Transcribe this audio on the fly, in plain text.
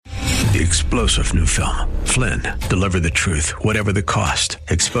The explosive new film, Flynn, deliver the truth, whatever the cost,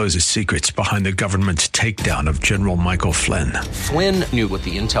 exposes secrets behind the government's takedown of General Michael Flynn. Flynn knew what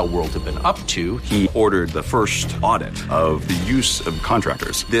the intel world had been up to. He ordered the first audit of the use of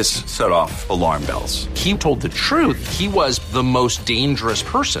contractors. This set off alarm bells. He told the truth. He was the most dangerous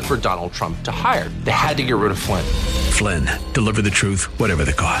person for Donald Trump to hire. They had to get rid of Flynn. Flynn, deliver the truth, whatever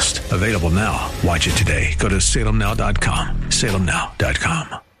the cost. Available now. Watch it today. Go to salemnow.com.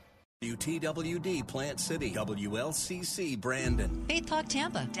 salemnow.com. WTWD Plant City, WLCC Brandon. Faith Talk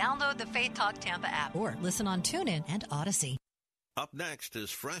Tampa. Download the Faith Talk Tampa app or listen on TuneIn and Odyssey. Up next is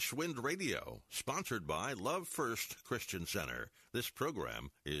Fresh Wind Radio, sponsored by Love First Christian Center. This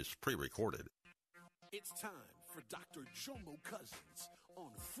program is pre-recorded. It's time for Dr. Jomo Cousins on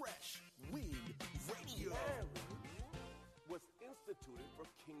Fresh Wind Radio. Was instituted for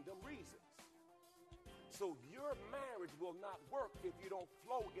kingdom reasons. So your marriage will not work if you don't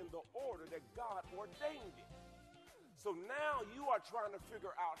flow in the order that God ordained it. So now you are trying to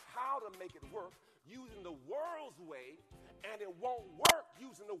figure out how to make it work using the world's way, and it won't work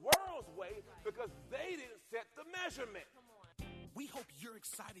using the world's way because they didn't set the measurement. We hope you're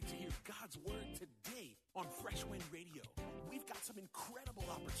excited to hear God's word today on Fresh Wind Radio. We've got some incredible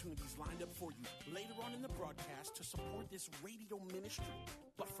opportunities lined up for you later on in the broadcast to support this radio ministry.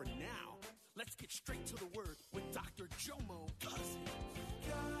 But for now, let's get straight to the word with Dr. Jomo Cousins.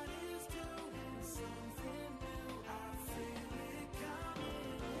 God is doing something new. I feel it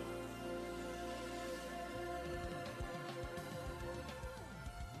coming.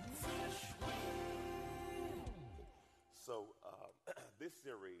 Fresh Wind. So this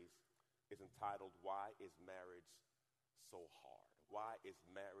series is entitled, Why is Marriage So Hard? Why is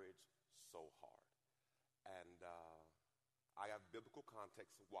marriage so hard? And I have biblical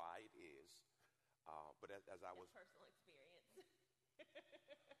context of why it is. But as I was... personal experience.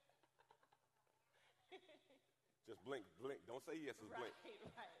 Just blink. Don't say yes, just blink. Right.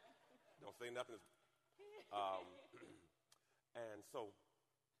 Don't say nothing. And so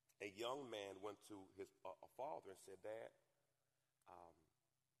a young man went to his a father and said, Dad,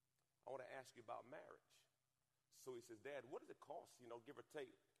 I want to ask you about marriage. So he says, Dad, what does it cost, give or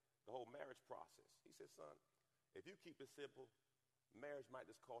take, the whole marriage process? He said, son, if you keep it simple, marriage might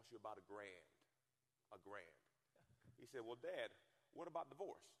just cost you about $1,000. He said, well, Dad, what about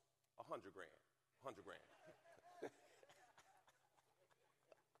divorce? $100,000. $100,000.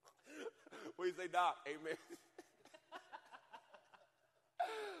 What do you say, Doc? Amen.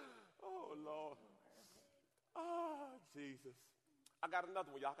 Oh, Lord. Oh, Jesus. I got another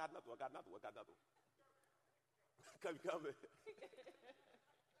one, y'all. I got another one. Come.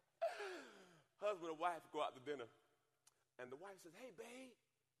 Husband and wife go out to dinner. And the wife says, hey, babe,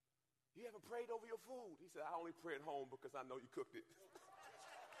 you haven't prayed over your food. He said, I only pray at home because I know you cooked it.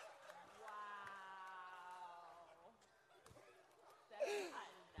 Wow. That's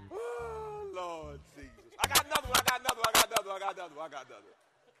Oh, Lord Jesus. I got another one.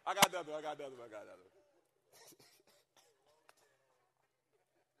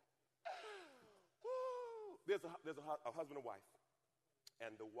 There's a husband and wife.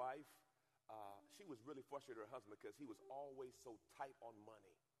 And the wife, she was really frustrated with her husband because he was always so tight on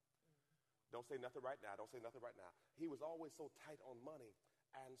money. Don't say nothing right now. He was always so tight on money.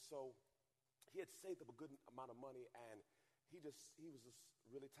 And so he had saved up a good amount of money, and he was just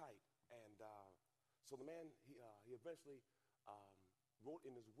really tight. And so the man, he eventually wrote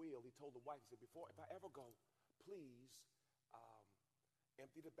in his will, he told the wife, he said, if I ever go, please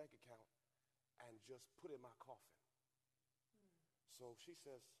empty the bank account and just put it in my coffin. So she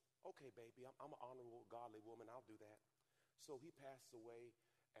says, okay, baby, I'm an honorable, godly woman. I'll do that. So he passes away,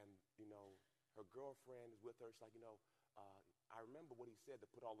 and, her girlfriend is with her. She's like, I remember what he said, to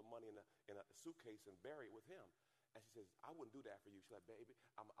put all the money in a suitcase and bury it with him. And she says, I wouldn't do that for you. She's like, baby,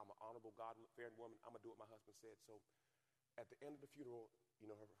 I'm an honorable, God-fearing woman. I'm going to do what my husband said. So at the end of the funeral,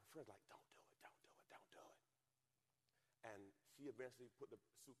 her friend's like, don't do it. And she eventually put the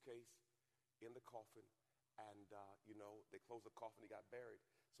suitcase in the coffin, and, they closed the coffin, he got buried.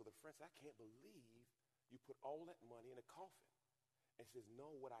 So the friend said, I can't believe you put all that money in a coffin. And she says,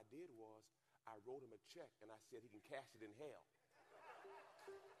 no, what I did was I wrote him a check, and I said he can cash it in hell.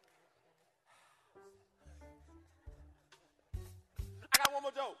 I got one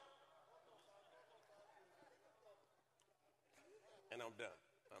more joke. And I'm done.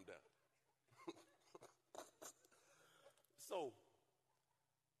 So,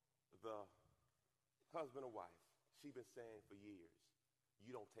 the husband and wife, she's been saying for years,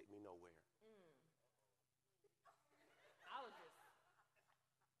 you don't take me nowhere. I was just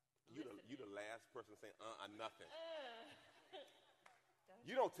You the last person saying nothing. Go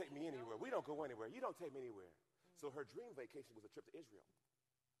You don't take me anywhere. We don't go anywhere. You don't take me anywhere. So her dream vacation was a trip to Israel.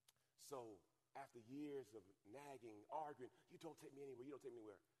 So after years of nagging, arguing, you don't take me anywhere. You don't take me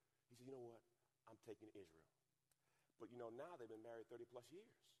anywhere. He said, you know what? I'm taking Israel. But, now they've been married 30 plus years.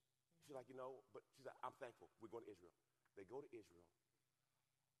 She's like, but she's like, I'm thankful. We're going to Israel. They go to Israel.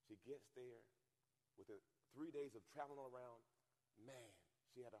 She gets there. Within 3 days of traveling all around, man,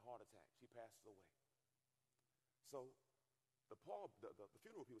 she had a heart attack. She passes away. So the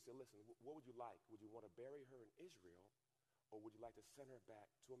funeral people said, listen, what would you like? Would you want to bury her in Israel, or would you like to send her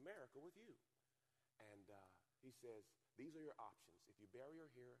back to America with you? And he says, these are your options. If you bury her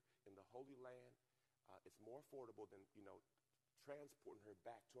here in the Holy Land, it's more affordable than, transporting her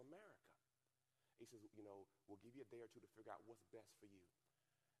back to America. He says, we'll give you a day or two to figure out what's best for you.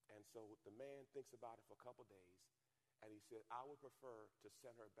 And so the man thinks about it for a couple days, and he said, I would prefer to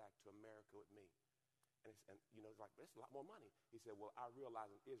send her back to America with me. And it's like, that's a lot more money. He said, well, I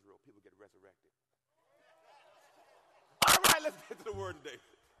realize in Israel, people get resurrected. All right, let's get to the word today.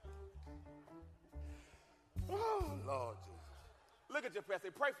 Oh, Lord Jesus. Look at your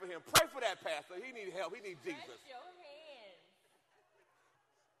pastor. Pray for him. Pray for that pastor. He needs help. He needs Jesus. Bless your hands.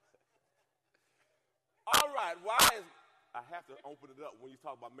 All right. Why is I have to open it up when you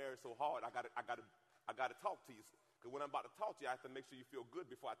talk about marriage so hard? I got to talk to you, because when I'm about to talk to you, I have to make sure you feel good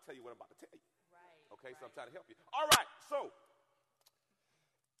before I tell you what I'm about to tell you. Right. Okay. Right. So I'm trying to help you. All right. So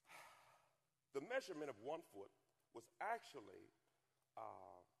the measurement of 1 foot was actually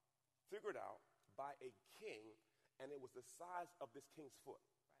figured out by a king, and it was the size of this king's foot.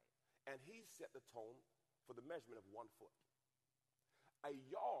 Right. And he set the tone for the measurement of 1 foot. A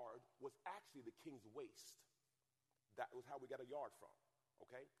yard was actually the king's waist. That was how we got a yard from,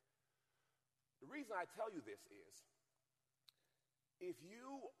 okay? The reason I tell you this is, if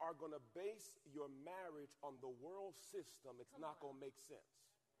you are going to base your marriage on the world system, it's not going to make sense.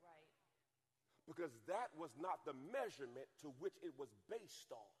 Right. Because that was not the measurement to which it was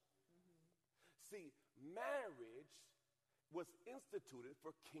based on. See, marriage was instituted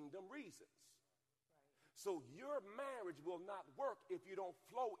for kingdom reasons. Right. So your marriage will not work if you don't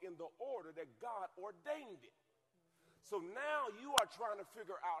flow in the order that God ordained it. So now you are trying to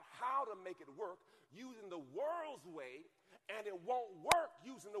figure out how to make it work using the world's way, and it won't work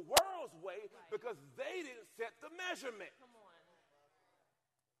using the world's way because they didn't set the measurement. Come on.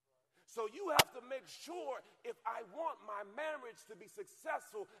 So you have to make sure, if I want my marriage to be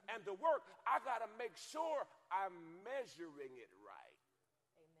successful and to work, I got to make sure I'm measuring it right.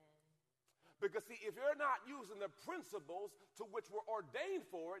 Amen. Because see, if you're not using the principles to which were ordained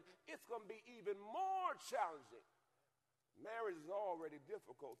for it, it's going to be even more challenging. Marriage is already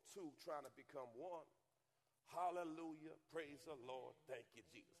difficult, too, trying to become one. Hallelujah. Praise the Lord. Thank you,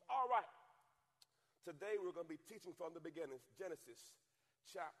 Jesus. All right. Today we're going to be teaching from the beginning. Genesis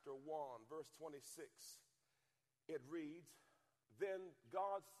chapter 1, verse 26. It reads, then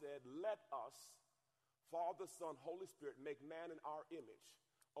God said, let us, Father, Son, Holy Spirit, make man in our image.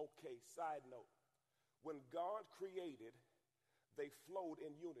 Okay, side note. When God created, they flowed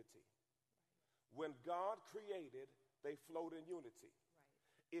in unity. When God created, they flowed in unity.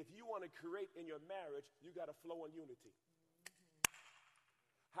 Right. If you want to create in your marriage, you got to flow in unity.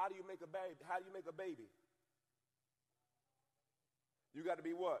 How do you make a baby? How do you make a baby? You got to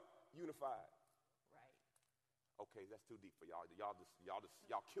be what? Unified. Right. Okay, that's too deep for y'all. Y'all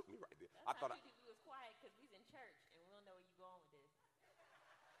killed me right there. That's why we was quiet, because we's in church and we don't know where you're going with this.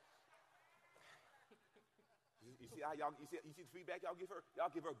 You see how you see the feedback y'all give her?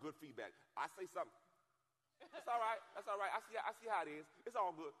 Y'all give her good feedback. I say something. That's all right. That's all right. I see how it is. It's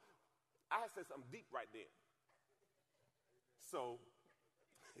all good. I said something deep right there. So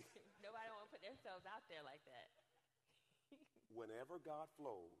nobody want to put themselves out there like that. Whenever God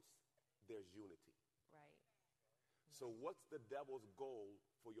flows, there's unity. Right. So what's the devil's goal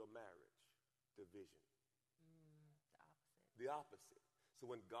for your marriage? Division. The opposite. The opposite. So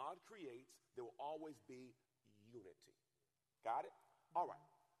when God creates, there will always be unity. Got it? All right.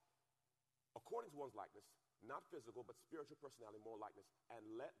 According to one's likeness, not physical, but spiritual personality, more likeness, and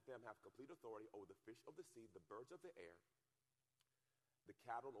let them have complete authority over the fish of the sea, the birds of the air, the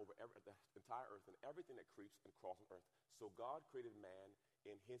cattle, and over the entire earth, and everything that creeps and crawls on earth. So God created man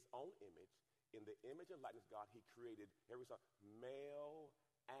in his own image. In the image and likeness of God, he created, male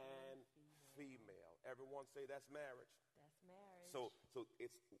and female. Everyone say that's marriage. That's marriage. So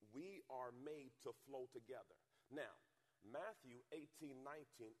we are made to flow together. Now, Matthew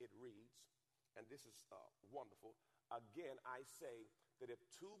 18:19, it reads, and this is wonderful. Again, I say that if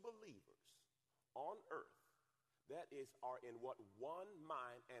two believers on earth, that is, are in what? One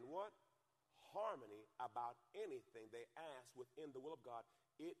mind and what? harmony about anything they ask within the will of God,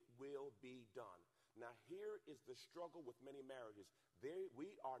 it will be done. Now, here is the struggle with many marriages.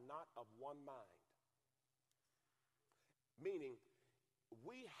 We are not of one mind. Meaning,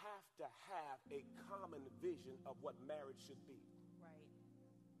 we have to have a common vision of what marriage should be. Right.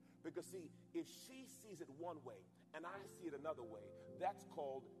 Because, see, if she sees it one way and I see it another way, that's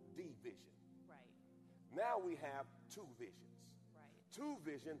called division. Right. Now we have two visions. Right. Two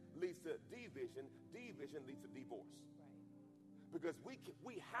vision leads to division. Division leads to divorce. Right. Because we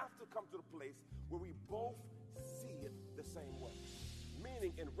have to come to the place where we both see it the same way.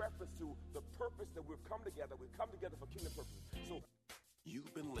 Meaning in reference to the purpose that we've come together for kingdom purposes. So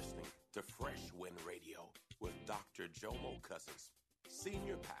you've been listening to Fresh Wind Radio with Dr. Jomo Cousins,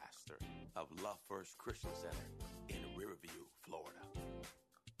 Senior Pastor of Love First Christian Center in Riverview, Florida.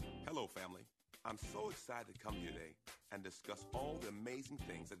 Hello, family. I'm so excited to come here today and discuss all the amazing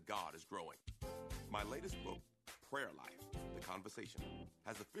things that God is growing. My latest book, Prayer Life, The Conversation,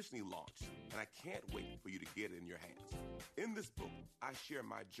 has officially launched, and I can't wait for you to get it in your hands. In this book, I share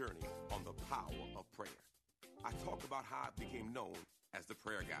my journey on the power of prayer. I talk about how I became known as the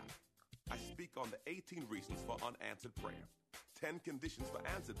prayer guy. I speak on the 18 reasons for unanswered prayer, 10 conditions for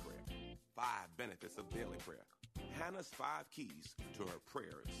answered prayer, 5 benefits of daily prayer, Hannah's 5 keys to her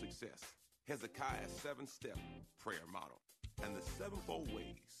prayer success, Hezekiah's 7-step prayer model, and the 7-fold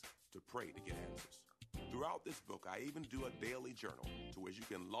ways to pray to get answers. Throughout this book, I even do a daily journal to where you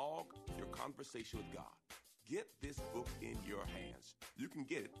can log your conversation with God. Get this book in your hands. You can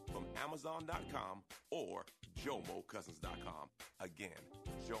get it from Amazon.com or JomoCousins.com. Again,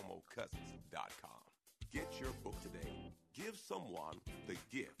 JomoCousins.com. Get your book today. Give someone the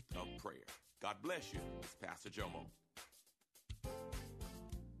gift of prayer. God bless you. It's Pastor Jomo.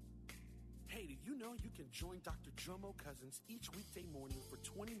 Hey, did you know you can join Dr. Jomo Cousins each weekday morning for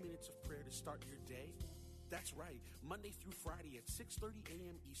 20 minutes of prayer to start your day? That's right. Monday through Friday at 6:30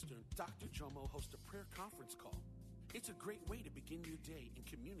 a.m. Eastern, Dr. Jomo hosts a prayer conference call. It's a great way to begin your day in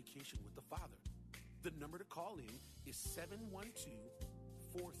communication with the Father. The number to call in is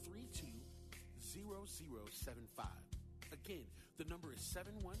 712-432-0075. Again, the number is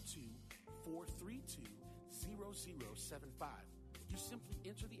 712-432-0075. You simply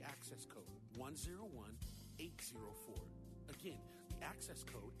enter the access code 101804. Again, the access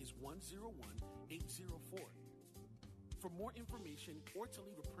code is 101804. For more information or to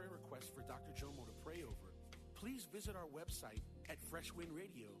leave a prayer request for Dr. Jomo to pray over, please visit our website at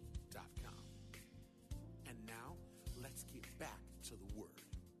freshwindradio.com. And now, let's get back to the Word.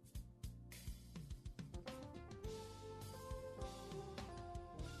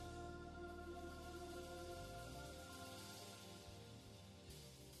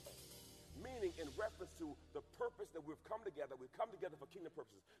 Meaning in reference to the purpose that we've come together for kingdom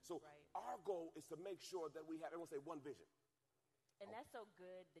purposes. So our goal is to make sure that we have, everyone say, one vision. And that's so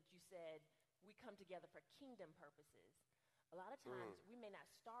good that you said we come together for kingdom purposes. A lot of times we may not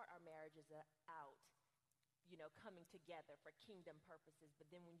start our marriages out, coming together for kingdom purposes, but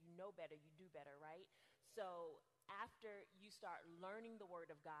then when you know better, you do better, right? So after you start learning the Word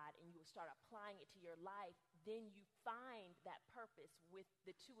of God and you start applying it to your life, then you find that purpose with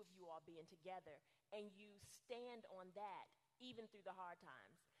the two of you all being together, and you stand on that even through the hard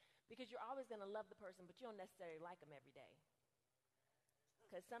times, because you're always going to love the person, but you don't necessarily like them every day.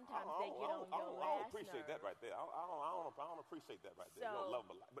 Because sometimes they get on your last nerve. I don't appreciate that right there. I don't appreciate that right there. So you don't love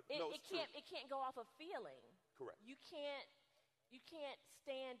them a lot. But it can't go off of feeling. Correct. You can't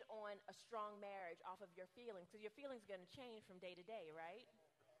stand on a strong marriage off of your feelings, because your feelings are going to change from day to day, right?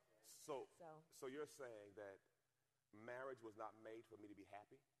 So you're saying that marriage was not made for me to be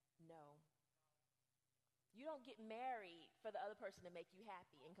happy? No. You don't get married for the other person to make you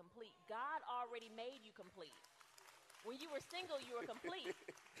happy and complete. God already made you complete. When you were single, you were complete.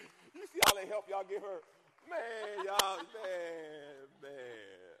 You see all the help y'all give her? Man, y'all,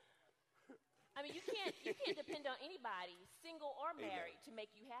 man. I mean, you can't depend on anybody, single or married, to make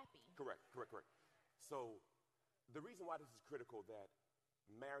you happy. Correct. So the reason why this is critical, that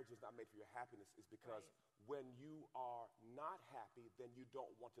marriage is not made for your happiness, is because when you are not happy, then you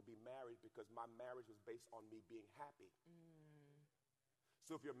don't want to be married, because my marriage was based on me being happy.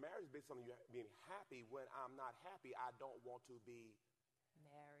 So if your marriage is based on you being happy, when I'm not happy, I don't want to be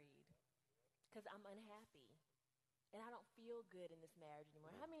married, because I'm unhappy. And I don't feel good in this marriage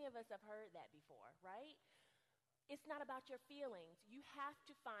anymore. How many of us have heard that before, right? It's not about your feelings. You have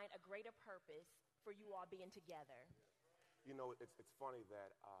to find a greater purpose for you all being together. You know, it's funny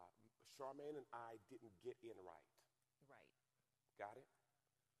that Charmaine and I didn't get in right. Right. Got it?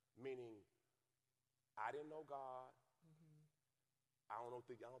 Meaning, I didn't know God.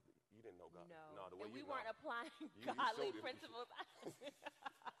 You didn't know God. No, the way and we you weren't know. applying You godly showed it. principles.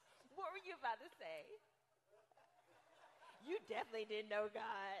 What were you about to say? You definitely didn't know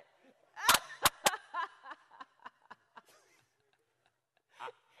God.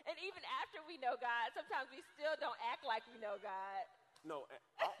 And even after we know God, sometimes we still don't act like we know God. No,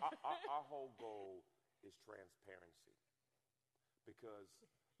 our whole goal is transparency, because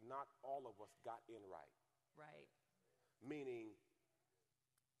not all of us got in right. Right. Meaning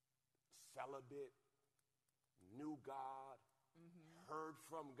celibate, knew God, heard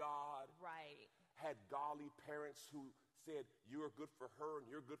from God, Right. had godly parents who said, you're good for her and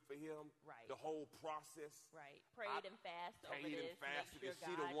you're good for him. Right. The whole process. Right. Prayed and fasted over Prayed and this. fasted. Make Is sure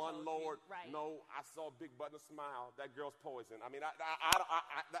she God the one, chose Lord? you. Right. No, I saw a big button smile. That girl's poison. I mean, I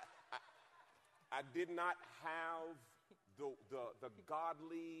did not have the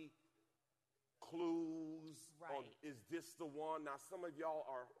godly clues on, is this the one? Now, some of y'all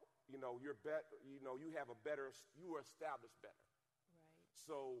are, you have you were established better. Right.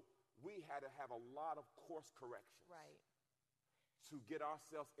 So we had to have a lot of course corrections. Right. To get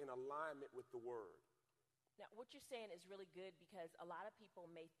ourselves in alignment with the word. Now, what you're saying is really good, because a lot of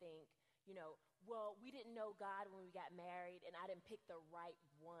people may think, well, we didn't know God when we got married and I didn't pick the right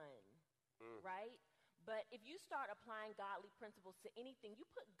one, right? But if you start applying godly principles to anything, you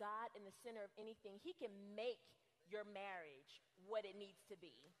put God in the center of anything, he can make your marriage what it needs to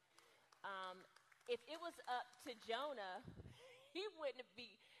be. If it was up to Jonah, he wouldn't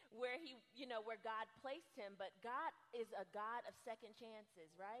be where where God placed him, but God is a God of second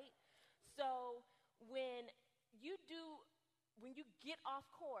chances, right? So when you get off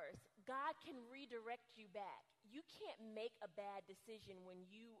course, God can redirect you back. You can't make a bad decision when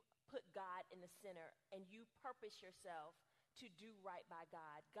you put God in the center and you purpose yourself to do right by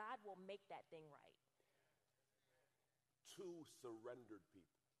God. God will make that thing right. Two surrendered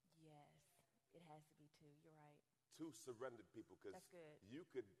people. Yes, it has to be two. You're right. Two surrendered people, because you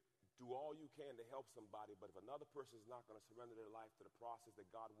could do all you can to help somebody, but if another person is not going to surrender their life to the process that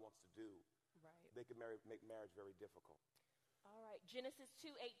God wants to do, they can make marriage very difficult. All right. Genesis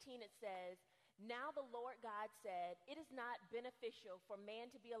 2:18, it says, "Now the Lord God said, it is not beneficial for man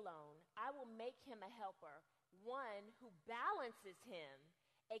to be alone. I will make him a helper, one who balances him,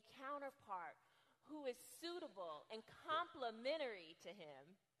 a counterpart who is suitable and complementary to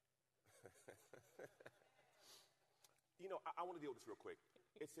him." I want to deal with this real quick.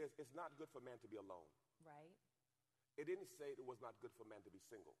 It says it's not good for man to be alone. Right. It didn't say it was not good for man to be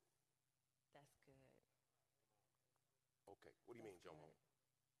single. That's good. Okay, what do you mean, Jomo?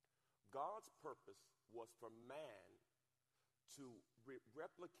 God's purpose was for man to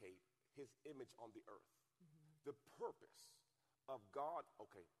replicate his image on the earth. The purpose of God,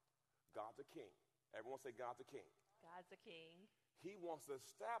 God's a king. Everyone say God's a king. God's a king. He wants to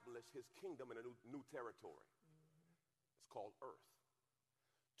establish his kingdom in a new territory. It's called earth.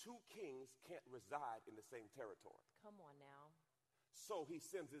 Two kings can't reside in the same territory. Come on now. So he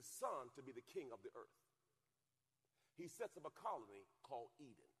sends his son to be the king of the earth. He sets up a colony called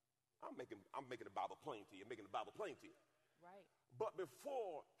Eden. I'm making the Bible plain to you. Making the Bible plain to you. Right. But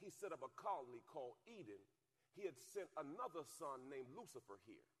before he set up a colony called Eden, he had sent another son named Lucifer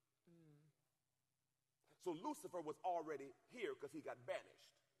here. So Lucifer was already here because he got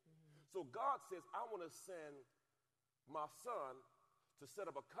banished. So God says, I want to send my son to set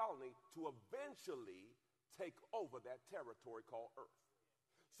up a colony to eventually take over that territory called earth.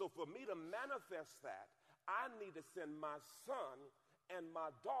 So for me to manifest that, I need to send my son and my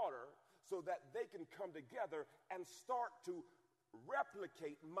daughter so that they can come together and start to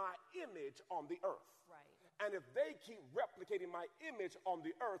replicate my image on the earth. Right. And if they keep replicating my image on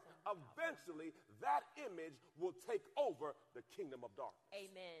the earth, eventually that image will take over the kingdom of darkness.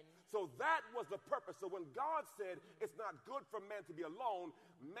 Amen. So that was the purpose. So when God said it's not good for man to be alone,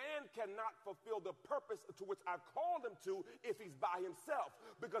 man cannot fulfill the purpose to which I've called him to if he's by himself.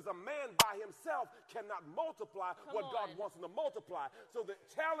 Because a man by himself cannot multiply what God wants him to multiply. So the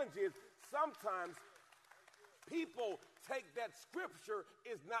challenge is sometimes people take that scripture,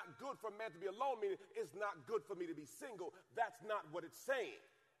 is not good for man to be alone, meaning it's not good for me to be single. That's not what it's saying.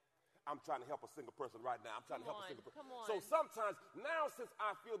 I'm trying to help a single person right now. I'm trying to help a single person. Come on. So sometimes, now since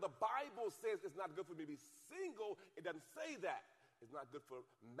I feel the Bible says it's not good for me to be single, it doesn't say that. It's not good for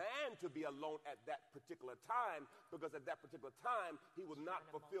man to be alone at that particular time, because at that particular time, he will not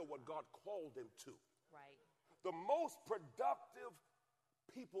fulfill what God called him to. Right. The most productive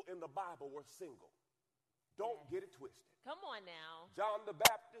people in the Bible were single. Don't get it twisted. Come on now. John the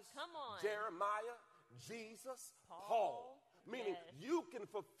Baptist. Come on. Jeremiah, Jesus, Paul. Meaning Yes. you can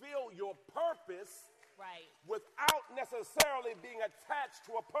fulfill your purpose Right. Without necessarily being attached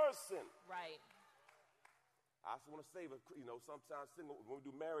to a person. Right. I just want to say, sometimes when we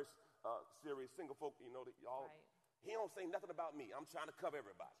do marriage series, single folk, y'all, Right. He don't say nothing about me. I'm trying to cover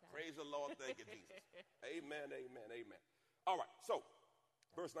everybody. Praise the Lord. Thank you, Jesus. Amen, amen, amen. All right, so,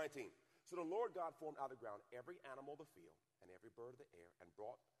 verse 19. So the Lord God formed out of the ground every animal of the field and every bird of the air and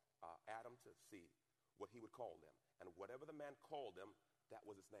brought Adam to see what he would call them. And whatever the man called them, that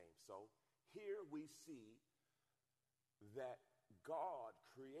was his name. So here we see that God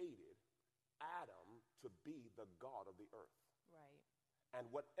created Adam to be the God of the earth. Right. And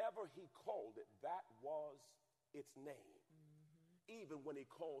whatever he called it, that was its name. Even when he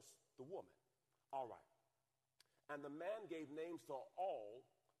calls the woman. All right. And the man gave names to all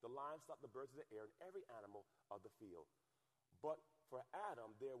the livestock, the birds of the air, and every animal of the field. But for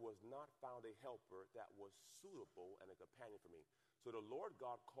Adam, there was not found a helper that was suitable and a companion for me. So the Lord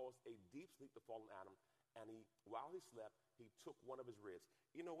God caused a deep sleep to fall on Adam, and while he slept, he took one of his ribs.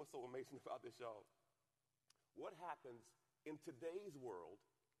 You know what's so amazing about this, y'all? What happens in today's world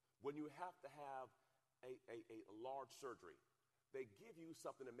when you have to have a large surgery? They give you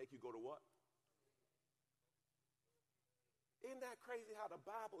something to make you go to what? Isn't that crazy how the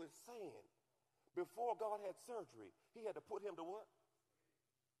Bible is saying before God had surgery, he had to put him to what?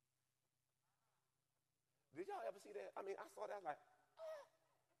 Did y'all ever see that? I mean, I saw that like,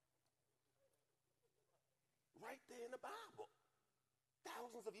 right there in the Bible.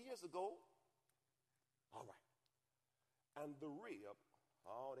 Thousands of years ago. All right. And the rib,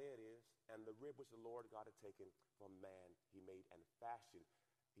 there it is. And the rib which the Lord God had taken from man, he made and fashioned.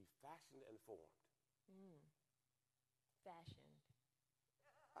 He fashioned and formed. Fashioned.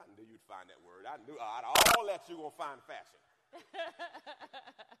 I knew you'd find that word. I knew out of all that you're going to find fashion.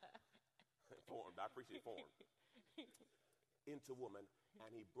 Formed. I appreciate formed. Into woman.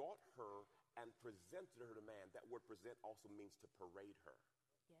 And he brought her and presented her to man. That word present also means to parade her.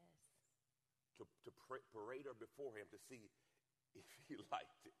 Yes. To parade her before him to see if he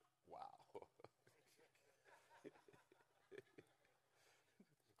liked it. Wow.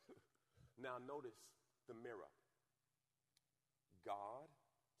 Now notice the mirror. God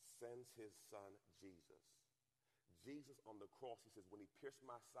sends his son Jesus. Jesus on the cross, he says, when he pierced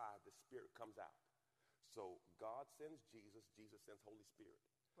my side, the spirit comes out. So God sends Jesus, Jesus sends Holy Spirit.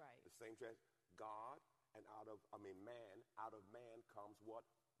 Right. The same translation, God, and man, out of man comes what?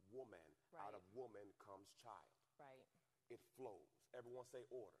 Woman. Right. Out of woman comes child. Right. It flows. Everyone say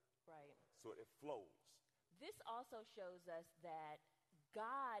order. Right. So it flows. This also shows us that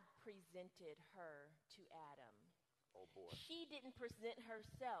God presented her to Adam. Oh, boy. She didn't present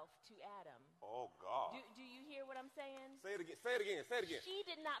herself to Adam. Oh, God. Do you hear what I'm saying? Say it again. Say it again. Say it again. She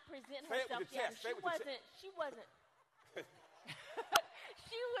did not present Say it herself with your to chest. Adam. Say it with your chest. She wasn't.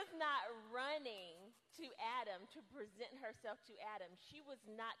 She was not running to Adam to present herself to Adam. She was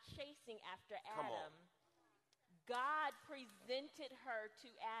not chasing after Come Adam. on. God presented her to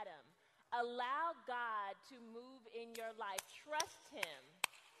Adam. Allow God to move in your life. Trust him.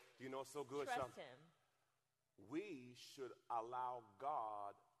 You know it's so good, Trust son. him. We should allow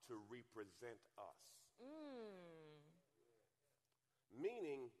God to represent us.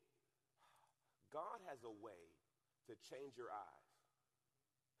 Meaning, God has a way to change your eyes.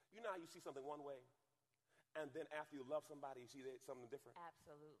 You know how you see something one way, and then after you love somebody, you see something different?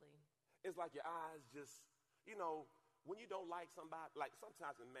 Absolutely. It's like your eyes just, when you don't like somebody, like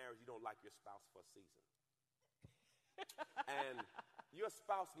sometimes in marriage, you don't like your spouse for a season. And your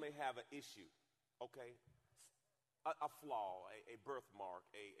spouse may have an issue, okay? A flaw, a birthmark,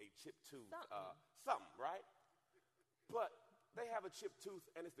 a chipped tooth, something, right? But they have a chipped tooth,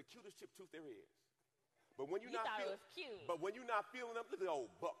 and it's the cutest chipped tooth there is. But when you're You not thought feeling, it was cute. But when you're not feeling them, look at the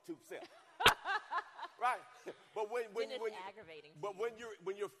old buck tooth self, right? But when it's aggravating. But when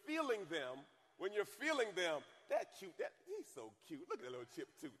you're feeling them, that cute, he's so cute. Look at that little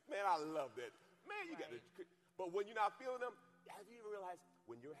chipped tooth, man. I love that, man. You got to. But when you're not feeling them, have you ever realized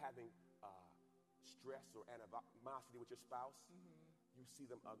when you're having stress or animosity with your spouse, you see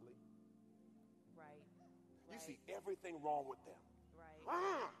them ugly? Right. You see everything wrong with them.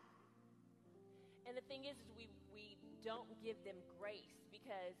 Right. And the thing is we don't give them grace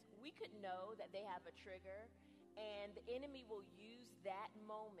because we could know that they have a trigger, and the enemy will use that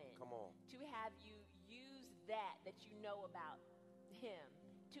moment to have you use that you know about him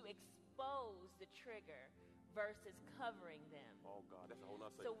to expose the trigger versus covering them. Oh, God, that's a whole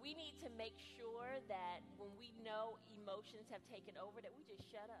nother thing. So we need to make sure that when we know emotions have taken over, that we just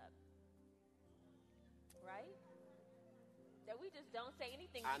shut up. Right? That we just don't say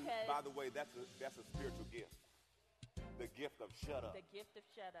anything because... By the way, that's a spiritual gift. The gift of shut up. The gift of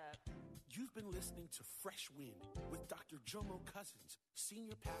shut up. You've been listening to Fresh Wind with Dr. Jomo Cousins,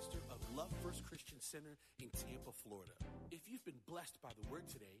 Senior Pastor of Love First Christian Center in Tampa, Florida. If you've been blessed by the word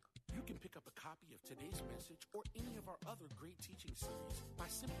today, you can pick up a copy of today's message or any of our other great teaching series by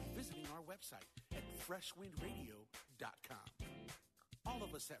simply visiting our website at freshwindradio.com. All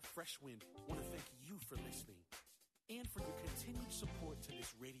of us at Fresh Wind want to thank you for listening and for your continued support to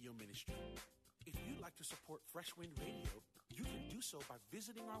this radio ministry. If you'd like to support Fresh Wind Radio, you can do so by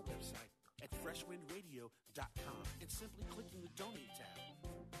visiting our website at freshwindradio.com and simply clicking the Donate tab.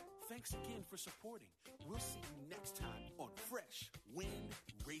 Thanks again for supporting. We'll see you next time on Fresh Wind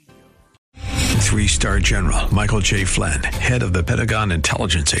Radio. 3-star General Michael J. Flynn, head of the Pentagon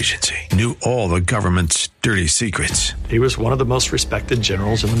Intelligence Agency, knew all the government's dirty secrets. He was one of the most respected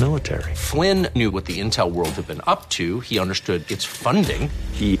generals in the military. Flynn knew what the intel world had been up to. He understood its funding.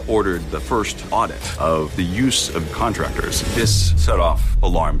 He ordered the first audit of the use of contractors. This set off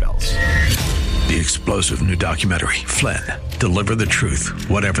alarm bells. The explosive new documentary, Flynn, Deliver the Truth,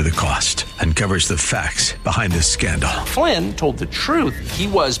 Whatever the Cost, uncovers the facts behind this scandal. Flynn told the truth. He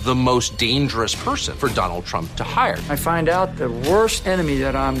was the most dangerous person for Donald Trump to hire. I find out the worst enemy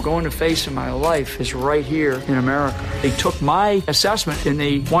that I'm going to face in my life is right here in America. They took my assessment and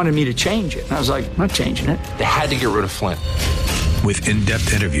they wanted me to change it. And I was like, I'm not changing it. They had to get rid of Flynn. With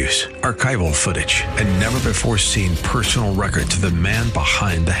in-depth interviews, archival footage, and never-before-seen personal records of the man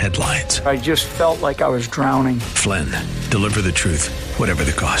behind the headlines. I just felt like I was drowning. Flynn, Deliver the Truth, Whatever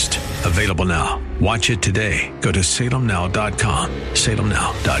the Cost. Available now. Watch it today. Go to salemnow.com.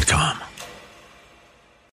 salemnow.com.